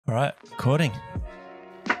All right, recording.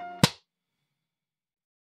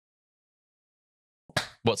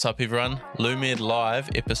 What's up, everyone? LumEd Live,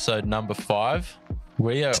 episode number 5.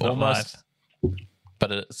 We are It's not almost, live.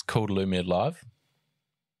 but it's called LumEd Live.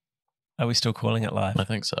 Are we still calling it live? I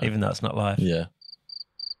think so. Even though it's not live. Yeah.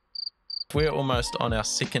 We're almost on our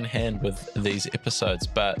second hand with these episodes,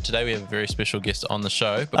 but today we have a very special guest on the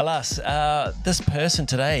show. Alas, this person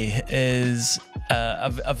today is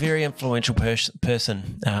a very influential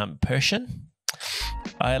person. Persian?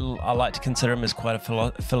 I like to consider him as quite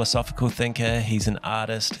a philosophical thinker. He's an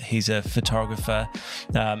artist. He's a photographer.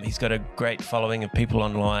 He's got a great following of people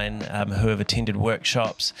online who have attended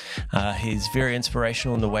workshops. He's very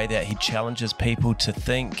inspirational in the way that he challenges people to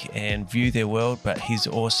think and view their world, but he's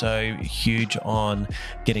also huge on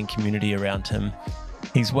getting community around him.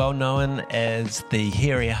 He's well known as the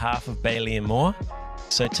hairy half of Bailey and Moore.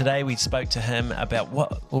 So today we spoke to him about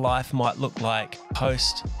what life might look like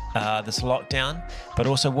post this lockdown, but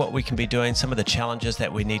also what we can be doing, some of the challenges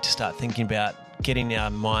that we need to start thinking about, getting our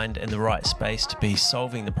mind in the right space to be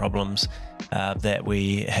solving the problems that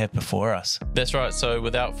we have before us. That's right. So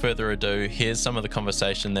without further ado, here's some of the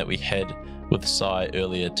conversation that we had with Sai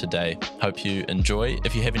earlier today. Hope you enjoy.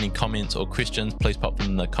 If you have any comments or questions, please pop them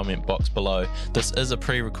in the comment box below. This is a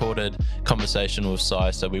pre-recorded conversation with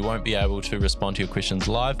Sai, so we won't be able to respond to your questions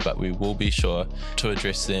live, but we will be sure to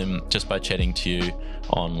address them just by chatting to you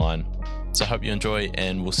online. So hope you enjoy,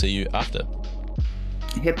 and we'll see you after.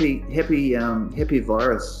 Happy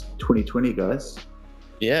virus 2020, guys.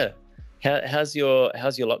 Yeah. How's your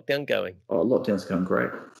lockdown going? Oh, lockdown's going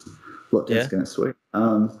great. Lockdown's going sweet.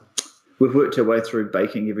 We've worked our way through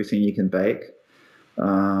baking everything you can bake.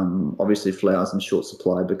 Obviously, flour's in short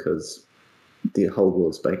supply because the whole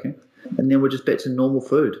world's baking. And then we're just back to normal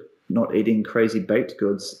food, not eating crazy baked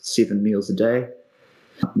goods 7 meals a day,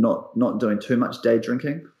 not doing too much day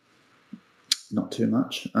drinking. Not too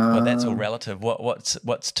much. Well, that's all relative.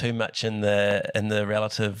 What's too much in the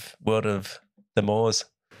relative world of the Moors?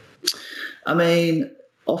 I mean,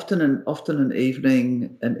 often an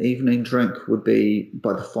evening drink would be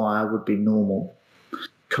by the fire would be normal.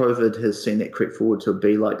 COVID has seen that creep forward to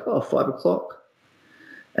be like 5 o'clock,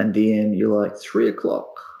 and then you're like 3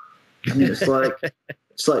 o'clock, and then it's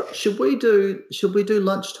like should we do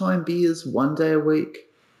lunchtime beers one day a week?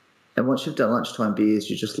 And once you've done lunchtime beers,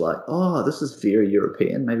 you're just like, oh, this is very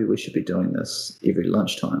European. Maybe we should be doing this every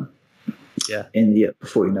lunchtime. Yeah. And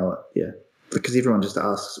before you know it, because everyone just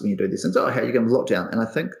asks when you do these things, oh, how are you going with lockdown? And I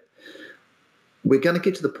think we're going to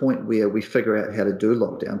get to the point where we figure out how to do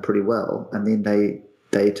lockdown pretty well, and then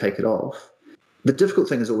they take it off. The difficult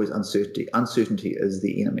thing is always uncertainty. Uncertainty is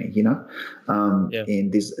the enemy,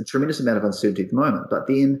 and there's a tremendous amount of uncertainty at the moment. But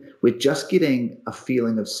then we're just getting a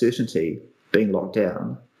feeling of certainty being locked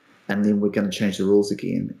down, and then we're going to change the rules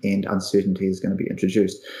again, and uncertainty is going to be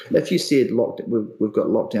introduced. If you said we've got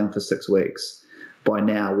lockdown for 6 weeks, by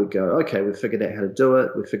now we go, okay, we've figured out how to do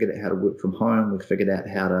it. We've figured out how to work from home. We've figured out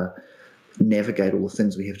how to navigate all the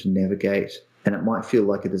things we have to navigate. And it might feel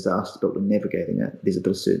like a disaster, but we're navigating it. There's a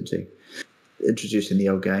bit of certainty. Introducing the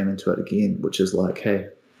old game into it again, which is like, hey,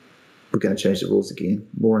 we're going to change the rules again.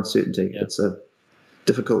 More uncertainty. Yeah. It's a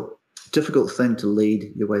difficult thing to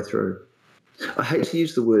lead your way through. I hate to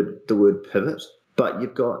use the word pivot, but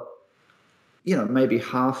you've got, maybe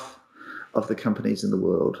half of the companies in the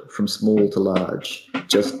world, from small to large,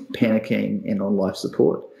 just panicking and on life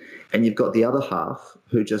support, and you've got the other half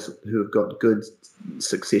who have got good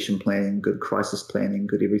succession planning, good crisis planning,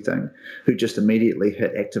 good everything, who just immediately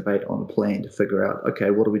hit activate on a plan to figure out,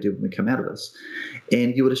 okay, what do we do when we come out of this?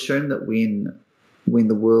 And you would assume that when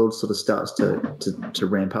the world sort of starts to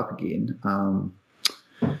ramp up again,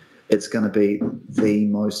 it's going to be the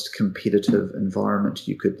most competitive environment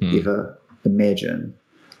you could ever imagine.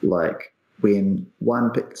 Like when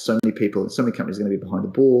so many companies are going to be behind the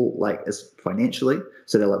ball, like as financially.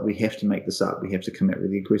 So they're like, we have to make this up. We have to come out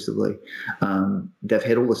really aggressively. They've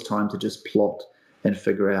had all this time to just plot and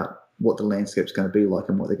figure out what the landscape's going to be like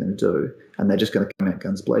and what they're going to do, and they're just going to come out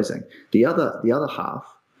guns blazing. The other half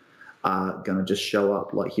are going to just show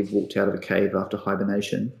up like you've walked out of a cave after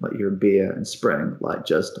hibernation, like you're a bear in spring, like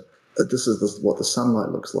just this is what the sunlight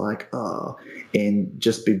looks like, and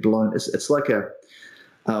just be blown. It's like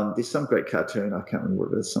there's some great cartoon, I can't remember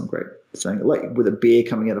what it is, some great thing, like with a bear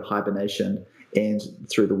coming out of hibernation, and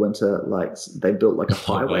through the winter, like they built like a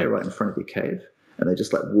highway right in front of their cave, and they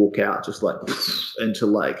just like walk out just like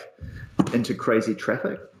into crazy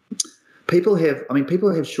traffic. People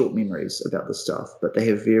have short memories about this stuff, but they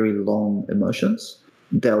have very long emotions.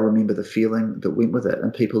 They'll remember the feeling that went with it,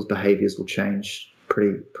 and people's behaviors will change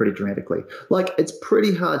pretty dramatically. Like, it's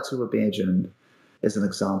pretty hard to imagine as an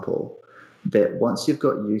example, that once you've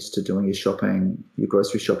got used to doing your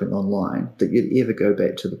grocery shopping online, that you'd ever go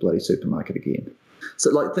back to the bloody supermarket again. So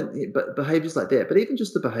like, but behaviors like that, but even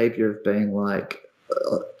just the behavior of being like,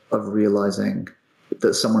 of realizing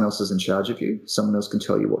that someone else is in charge of you, someone else can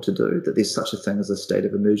tell you what to do, that there's such a thing as a state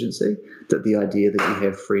of emergency, that the idea that you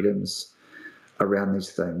have freedoms around these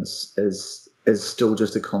things is still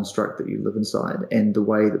just a construct that you live inside, and the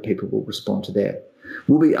way that people will respond to that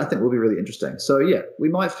I think will be really interesting. So yeah, we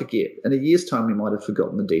might forget. In a year's time, we might have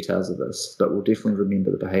forgotten the details of this, but we'll definitely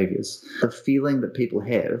remember the behaviors. The feeling that people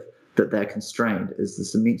have that they're constrained is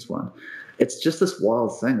this immense one. It's just this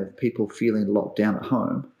wild thing of people feeling locked down at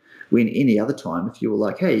home, when any other time, if you were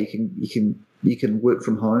like, hey, you can work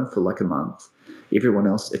from home for like a month, everyone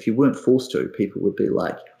else, if you weren't forced to, people would be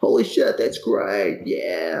like, holy shit, that's great,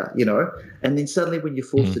 yeah, and then suddenly when you're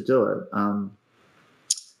forced to do it,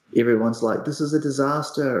 everyone's like, this is a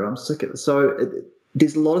disaster, I'm sick of it. So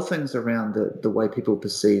there's a lot of things around the way people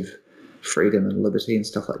perceive freedom and liberty and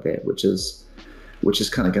stuff like that, which is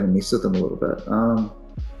kind of going to mess with them a little bit.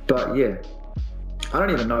 But yeah, I don't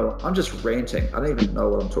even know. I'm just ranting. I don't even know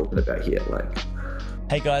what I'm talking about here.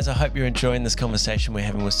 Hey guys, I hope you're enjoying this conversation we're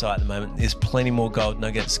having with Si at the moment. There's plenty more gold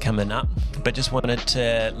nuggets coming up, but just wanted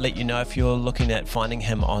to let you know, if you're looking at finding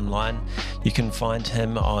him online, you can find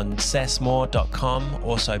him on sassmore.com,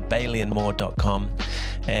 also baileyandmore.com,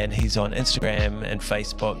 and he's on Instagram and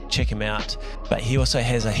Facebook. Check him out. But he also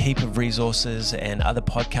has a heap of resources and other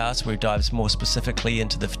podcasts where he dives more specifically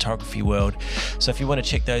into the photography world. So if you want to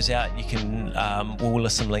check those out, you can, we'll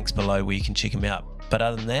list some links below where you can check him out. But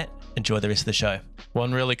other than that, enjoy the rest of the show.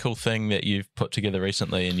 One really cool thing that you've put together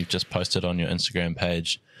recently and you've just posted on your Instagram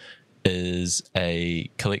page is a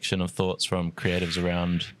collection of thoughts from creatives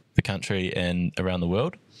around the country and around the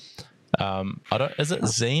world. Is it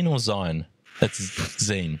zine or zine? It's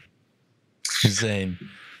zine. Zine.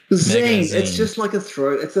 Zine. It's just like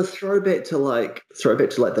it's a throwback to like the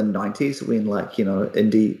 90s, when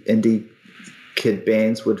indie kid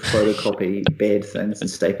bands would photocopy bad things and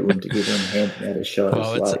staple them together and hand them out at shows.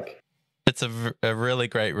 Well, it's a really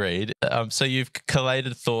great read. So you've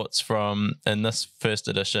collated thoughts from, in this first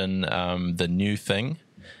edition, the new thing.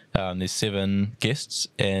 There's 7 guests,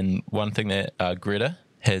 and one thing that Greta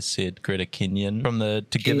has said, Greta Kenyon from the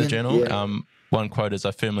Together Journal, yeah. One quote is,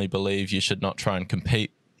 I firmly believe you should not try and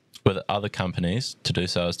compete with other companies. To do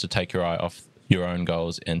so is to take your eye off your own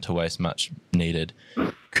goals and to waste much needed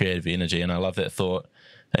creative energy. And I love that thought,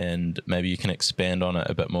 and maybe you can expand on it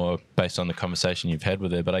a bit more based on the conversation you've had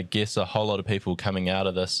with her. But I guess a whole lot of people coming out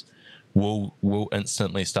of this will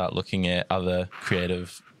instantly start looking at other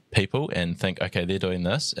creative people and think, okay, they're doing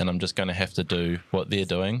this and I'm just going to have to do what they're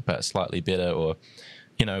doing but slightly better. Or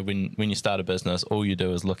when you start a business, all you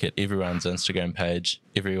do is look at everyone's Instagram page,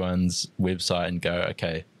 everyone's website, and go,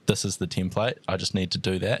 okay, this is the template, I just need to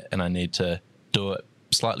do that, and I need to do it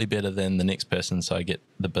slightly better than the next person so I get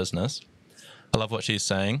the business. I love what she's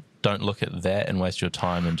saying. Don't look at that and waste your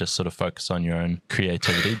time, and just sort of focus on your own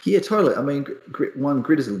creativity. Yeah, totally. I mean,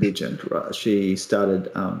 Greta's a legend, right? She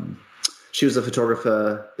started, she was is a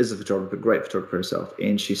photographer, great photographer herself,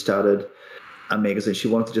 and she started a magazine. She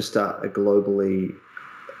wanted to just start a globally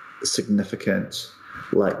significant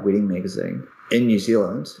wedding magazine in New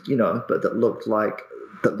Zealand, but that looked like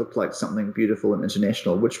something beautiful and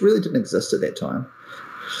international, which really didn't exist at that time,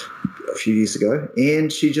 a few years ago.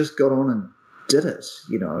 And she just got on and did it.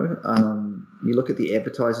 You look at the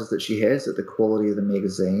advertisers that she has, at the quality of the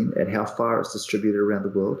magazine, at how far it's distributed around the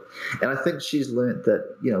world. And I think she's learned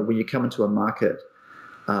that, when you come into a market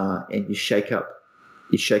and you shake up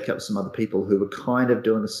some other people who were kind of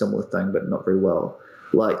doing a similar thing but not very well,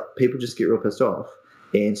 people just get real pissed off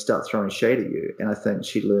and start throwing shade at you. And I think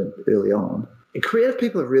she learned early on. And creative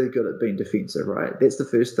people are really good at being defensive, right? That's the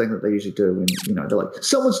first thing that they usually do when, they're like,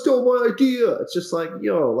 someone stole my idea. It's just like,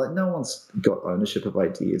 no one's got ownership of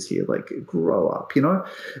ideas here. Grow up,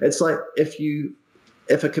 It's like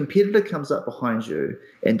if a competitor comes up behind you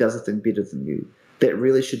and does a thing better than you, that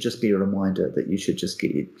really should just be a reminder that you should just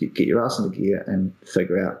get your ass into gear and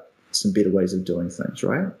figure out some better ways of doing things,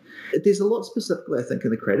 right? There's a lot specifically, I think,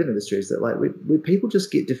 in the creative industries that where people just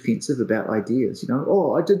get defensive about ideas.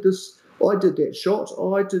 Oh, I did this. I did that shot.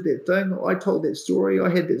 Oh, I did that thing. I told that story. I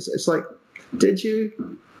had this. It's like, did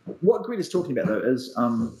you? What Greta's talking about though is,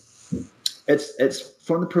 it's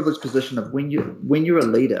from the privileged position of when you're a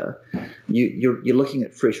leader, you're looking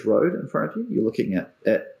at fresh road in front of you. You're looking at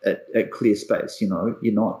clear space.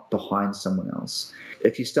 You're not behind someone else.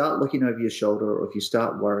 If you start looking over your shoulder, or if you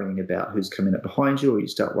start worrying about who's coming up behind you, or you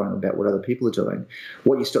start worrying about what other people are doing,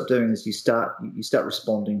 what you stop doing is you start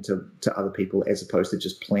responding to other people, as opposed to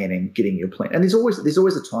just planning, getting your plan. And there's always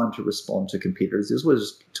a time to respond to competitors. There's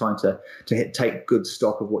always a time to take good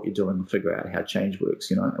stock of what you're doing and figure out how change works,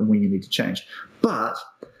 and when you need to change. But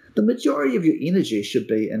the majority of your energy should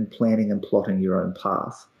be in planning and plotting your own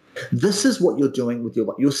path. This is what you're doing with your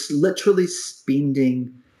life. You're literally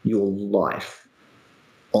spending your life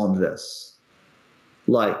on this.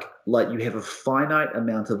 Like you have a finite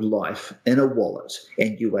amount of life in a wallet,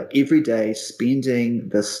 and you are every day spending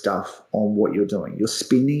this stuff on what you're doing. You're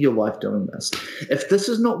spending your life doing this. If this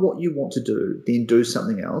is not what you want to do, then do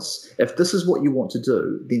something else. If this is what you want to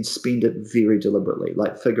do, then spend it very deliberately.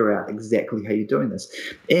 Like, figure out exactly how you're doing this.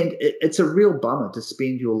 And it's a real bummer to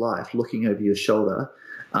spend your life looking over your shoulder,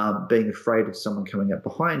 being afraid of someone coming up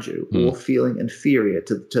behind you, or feeling inferior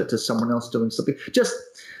to someone else doing something. Just,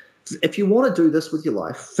 if you want to do this with your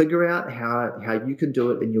life, figure out how you can do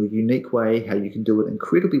it in your unique way, how you can do it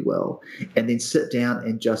incredibly well, and then sit down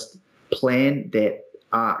and just plan that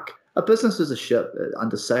arc. A business is a ship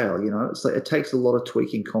under sail, It's like it takes a lot of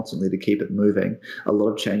tweaking constantly to keep it moving, a lot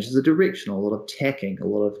of changes of direction, a lot of tacking,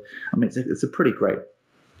 it's a pretty great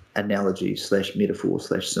analogy / metaphor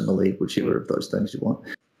 / simile, whichever of those things you want.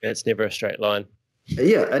 It's never a straight line.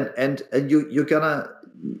 Yeah, and you're gonna,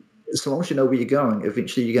 so long as you know where you're going,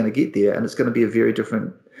 eventually you're going to get there, and it's going to be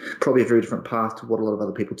probably a very different path to what a lot of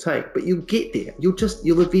other people take. But you'll get there. You'll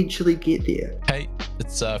eventually get there. Hey,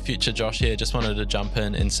 it's Future Josh here. Just wanted to jump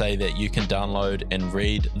in and say that you can download and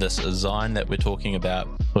read this Zine that we're talking about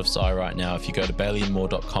with Sai right now. If you go to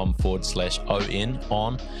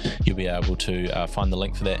baileyandmore.com/on, you'll be able to find the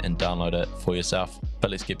link for that and download it for yourself.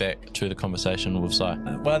 But let's get back to the conversation with Sai.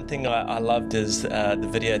 One thing I loved is the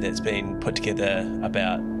video that's been put together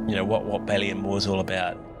about what Bailey and More is all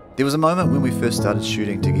about. There was a moment when we first started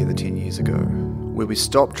shooting together 10 years ago where we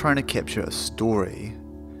stopped trying to capture a story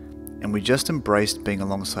and we just embraced being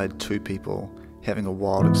alongside two people having a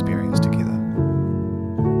wild experience together.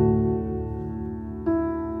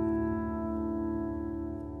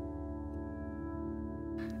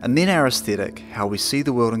 And then our aesthetic, how we see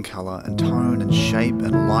the world in colour and tone and shape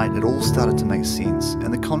and light, it all started to make sense in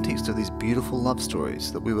the context of these beautiful love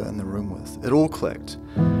stories that we were in the room with. It all clicked.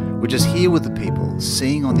 We're just here with the people,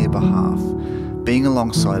 seeing on their behalf, being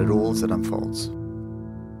alongside it all as it unfolds.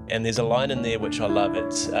 And there's a line in there which I love.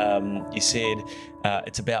 It's you said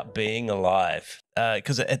it's about being alive,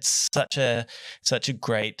 because it's such a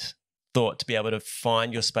great thought to be able to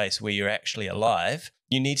find your space where you're actually alive.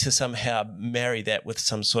 You need to somehow marry that with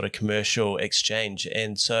some sort of commercial exchange.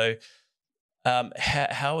 And so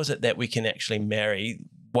how is it that we can actually marry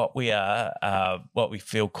what we are, what we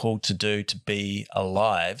feel called to do to be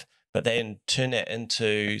alive, but then turn that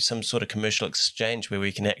into some sort of commercial exchange where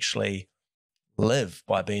we can actually live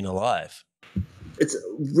by being alive? It's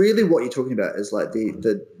really what you're talking about is like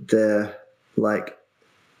the like,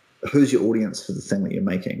 who's your audience for the thing that you're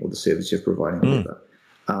making or the service you're providing, or whatever.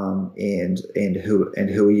 And who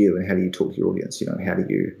are you, and how do you talk to your audience? How do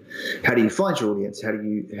you find your audience? How do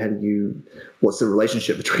you what's the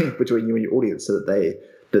relationship between you and your audience, so that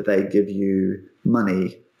they give you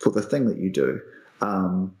money for the thing that you do,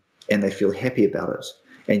 and they feel happy about it,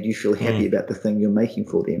 and you feel happy about the thing you're making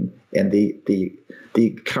for them, and the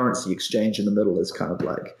currency exchange in the middle is kind of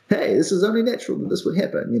like, hey, this is only natural that this would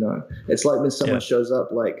happen. It's like when someone shows up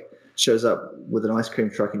with an ice cream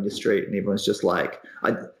truck in your street, and everyone's just like,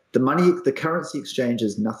 the currency exchange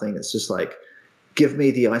is nothing. It's just like, give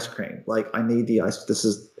me the ice cream. Like, I need the ice.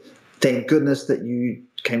 Thank goodness that you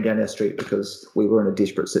came down our street because we were in a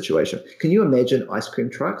desperate situation. Can you imagine ice cream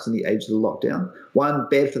trucks in the age of the lockdown? One,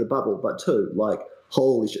 bad for the bubble, but two, like,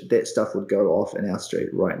 holy shit, that stuff would go off in our street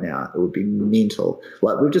right now. It would be mental.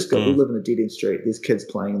 Like, we live in a dead-end street. There's kids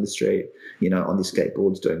playing in the street, on their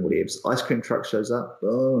skateboards, doing whatever. Ice cream truck shows up.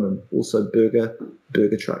 Oh, and also burger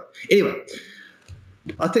truck. Anyway,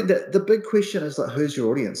 I think that the big question is, like, who's your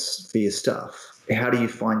audience for your stuff? How do you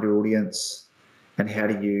find your audience, and how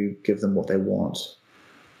do you give them what they want?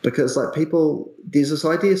 Because, like, there's this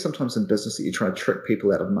idea sometimes in business that you try to trick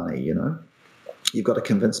people out of money, You've got to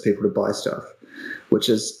convince people to buy stuff, which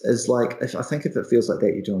is like, I think if it feels like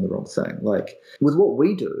that, you're doing the wrong thing. Like, with what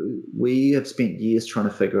we do, we have spent years trying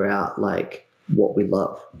to figure out, like, what we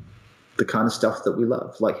love, the kind of stuff that we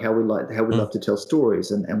love, like how we love to tell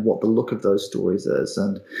stories, and what the look of those stories is,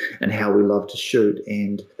 and how we love to shoot,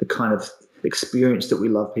 and the kind of experience that we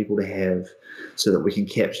love people to have, so that we can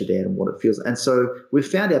capture that and what it feels. And so we've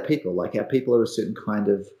found our people. Like, our people are a certain kind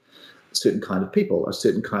of people, a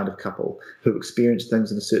certain kind of couple who experience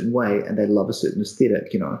things in a certain way, and they love a certain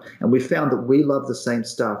aesthetic, And we found that we love the same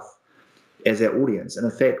stuff as our audience.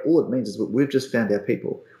 And in fact, all it means is that we've just found our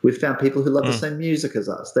people. We've found people who love the same music as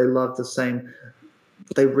us. They love the same,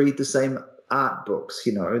 they read the same art books,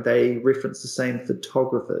 they reference the same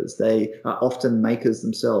photographers. They are often makers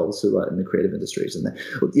themselves who are in the creative industries, and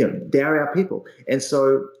they're our people. And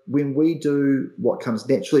so when we do what comes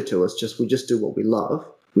naturally to us, we just do what we love.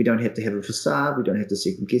 We don't have to have a facade. We don't have to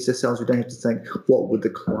second guess ourselves. We don't have to think, what would the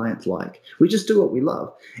client like? We just do what we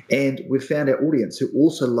love. And we've found our audience who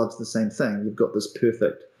also loves the same thing. You've got this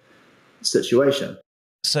perfect situation.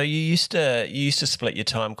 So you used to split your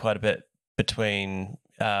time quite a bit between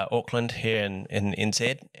Auckland here in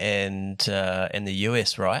NZ and the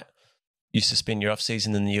US, right? You used to spend your off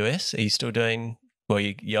season in the US. Are you still doing? Well,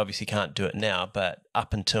 you obviously can't do it now, but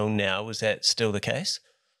up until now, was that still the case?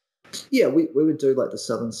 Yeah, we would do like the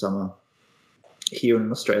southern summer here in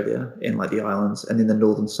Australia and like the islands, and then the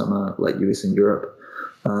northern summer like US and Europe.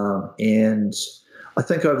 And I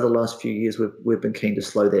think over the last few years we've been keen to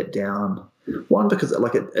slow that down. One, because it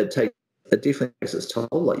definitely takes its toll.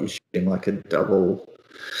 Like, you're shooting like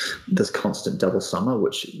this constant double summer,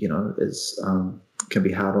 which is can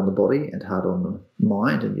be hard on the body and hard on the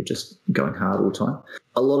mind, and you're just going hard all the time.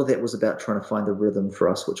 A lot of that was about trying to find the rhythm for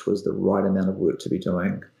us, which was the right amount of work to be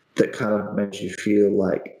doing. That kind of makes you feel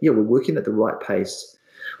like, we're working at the right pace.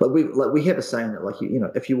 We have a saying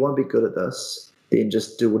that if you want to be good at this, then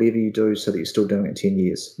just do whatever you do so that you're still doing it in 10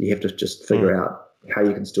 years. You have to just figure out how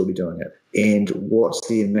you can still be doing it, and what's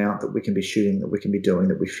the amount that we can be shooting, that we can be doing,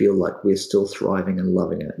 that we feel like we're still thriving and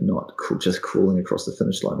loving it, not just crawling across the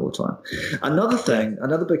finish line all the time.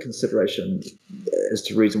 Another big consideration as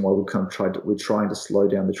to the reason why we're trying to slow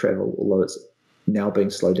down the travel, although it's now being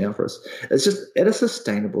slowed down for us. It's just at a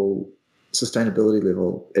sustainability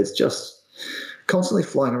level. It's just constantly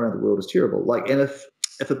flying around the world is terrible. Like, and if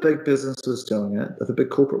a big business was doing it, if a big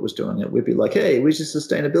corporate was doing it, we'd be like, hey, where's your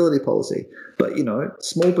sustainability policy? But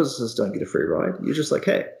small businesses don't get a free ride. You're just like,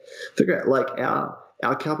 hey, figure out, like, our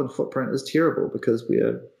carbon footprint is terrible because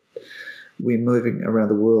we're moving around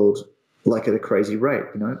the world like at a crazy rate.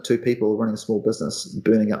 2 people running a small business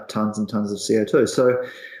burning up tons and tons of CO2. So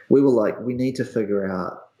we were like, we need to figure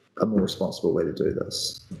out a more responsible way to do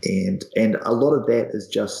this. And a lot of that is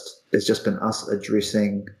just been us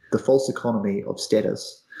addressing the false economy of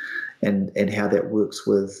status and how that works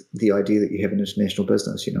with the idea that you have an international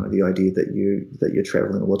business, the idea that you're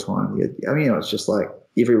traveling all the time. It's just like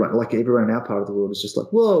everyone in our part of the world is just like,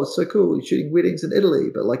 whoa, it's so cool, you're shooting weddings in Italy.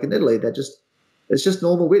 But like in Italy, it's just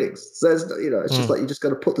normal weddings. So it's just like, you just got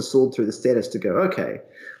to put the sword through the status to go, okay,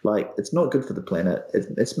 like, it's not good for the planet.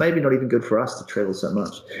 It's maybe not even good for us to travel so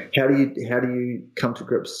much. How do you come to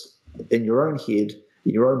grips in your own head,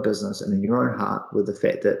 your own business, and in your own heart with the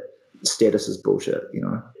fact that status is bullshit?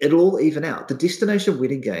 It'll all even out. The destination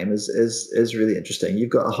wedding game is really interesting. You've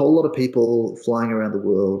got a whole lot of people flying around the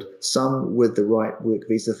world, some with the right work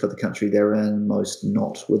visa for the country they're in, most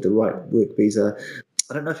not with the right work visa.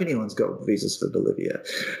 I don't know if anyone's got visas for Bolivia.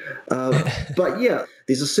 But yeah,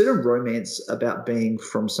 there's a certain romance about being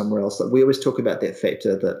from somewhere else. Like, we always talk about that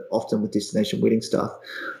factor that often with destination wedding stuff,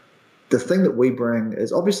 the thing that we bring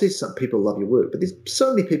is, obviously some people love your work, but there's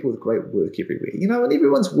so many people with great work everywhere, and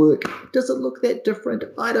everyone's work doesn't look that different.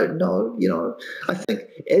 I don't know, I think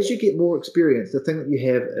as you get more experience, the thing that you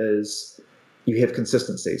have is you have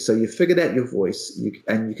consistency. So you've figured out your voice,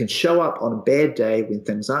 and you can show up on a bad day when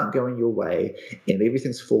things aren't going your way and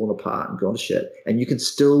everything's fallen apart and gone to shit, and you can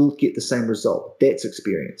still get the same result. That's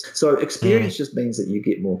experience. So experience just means that you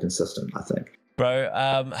get more consistent, I think.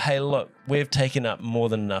 Bro, hey, look, we've taken up more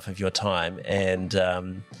than enough of your time, and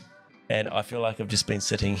I feel like I've just been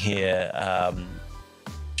sitting here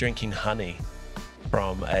drinking honey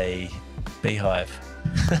from a beehive.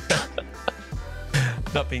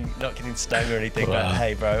 Not getting stung or anything, but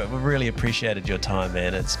hey, bro, we really appreciated your time,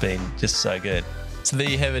 man. It's been just so good. So there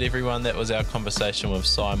you have it, everyone. That was our conversation with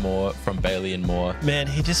Si Moore from Bailey and Moore. Man,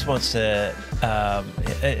 he just wants to,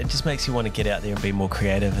 it just makes you want to get out there and be more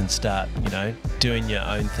creative and start, doing your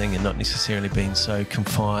own thing and not necessarily being so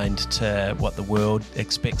confined to what the world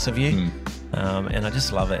expects of you. And I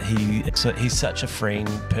just love it. He's such a freeing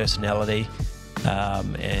personality.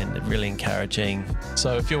 and really encouraging.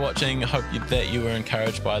 So if you're watching, hope that you were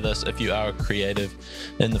encouraged by this. If you are a creative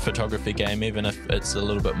in the photography game, even if it's a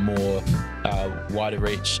little bit more wider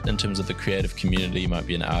reach in terms of the creative community, you might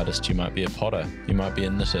be an artist, you might be a potter, you might be a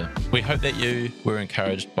knitter. We hope that you were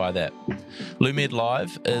encouraged by that. LumEd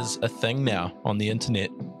Live is a thing now on the internet.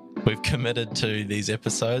 We've committed to these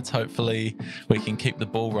episodes. Hopefully we can keep the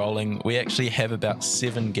ball rolling. We actually have about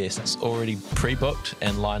 7 guests already pre-booked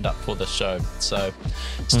and lined up for the show. So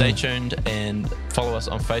stay tuned and follow us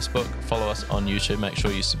on Facebook, follow us on YouTube. Make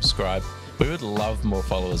sure you subscribe. We would love more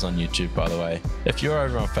followers on YouTube, by the way. If you're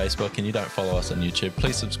over on Facebook and you don't follow us on YouTube,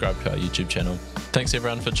 please subscribe to our YouTube channel. Thanks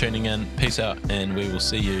everyone for tuning in. Peace out, and we will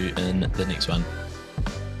see you in the next one.